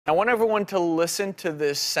I want everyone to listen to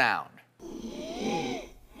this sound. And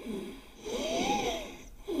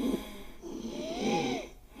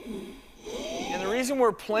the reason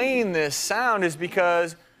we're playing this sound is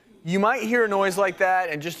because you might hear a noise like that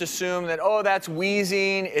and just assume that, oh, that's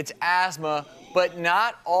wheezing, it's asthma, but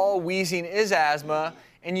not all wheezing is asthma,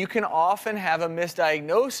 and you can often have a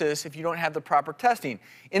misdiagnosis if you don't have the proper testing.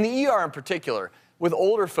 In the ER in particular, with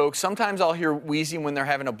older folks, sometimes I'll hear wheezing when they're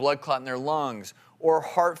having a blood clot in their lungs or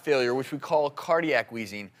heart failure, which we call cardiac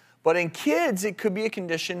wheezing. But in kids, it could be a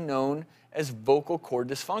condition known as vocal cord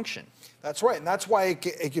dysfunction. That's right, and that's why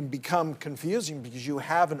it can become confusing, because you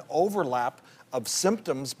have an overlap of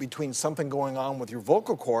symptoms between something going on with your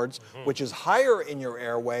vocal cords, which is higher in your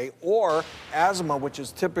airway, or asthma, which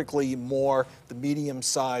is typically more the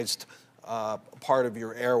medium-sized part of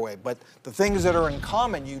your airway. But the things that are in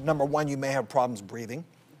common, number one, you may have problems breathing.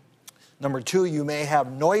 Number two, you may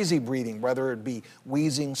have noisy breathing, whether it be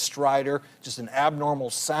wheezing, stridor, just an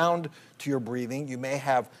abnormal sound to your breathing. You may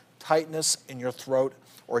have tightness in your throat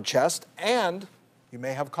or chest, and you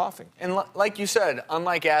may have coughing. And like you said,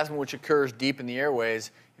 unlike asthma, which occurs deep in the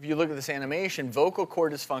airways, if you look at this animation, vocal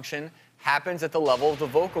cord dysfunction happens at the level of the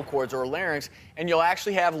vocal cords or larynx, and you'll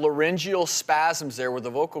actually have laryngeal spasms there where the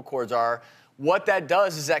vocal cords are. What that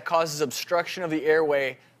does is that causes obstruction of the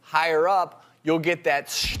airway higher up. You'll get that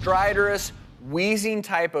stridorous, wheezing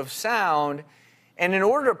type of sound. And in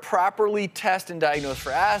order to properly test and diagnose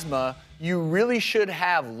for asthma, you really should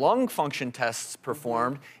have lung function tests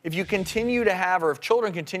performed. If you continue to have, or if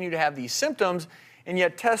children continue to have these symptoms, and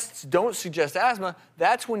yet tests don't suggest asthma,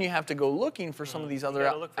 that's when you have to go looking for some of these other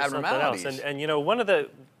abnormalities. And you know,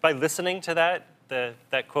 by listening to that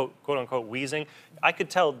quote unquote wheezing, I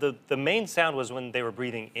could tell the main sound was when they were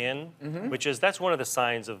breathing in, that's one of the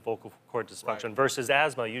signs of vocal cord dysfunction, versus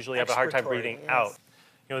asthma. Usually have a hard time breathing out.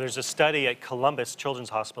 You know, there's a study at Columbus Children's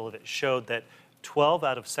Hospital that showed that 12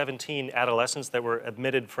 out of 17 adolescents that were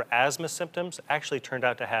admitted for asthma symptoms actually turned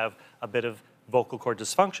out to have a bit of vocal cord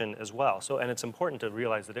dysfunction as well. And it's important to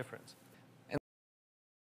realize the difference.